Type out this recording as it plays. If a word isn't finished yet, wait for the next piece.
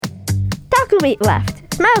little wheat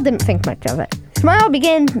left. Smile didn't think much of it. Smile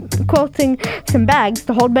began quilting some bags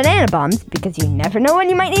to hold banana bombs, because you never know when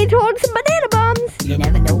you might need to hold some banana bombs. You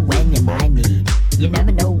never know when you might need. You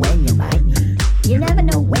never know when you might need. You never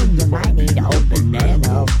know when you might need to hold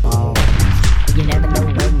banana bombs. You never know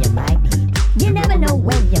when you might need. You never know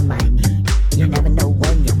when you might need. You never know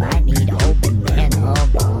when you might need to hold banana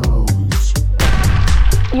bombs.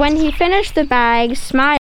 When he finished the bag, Smile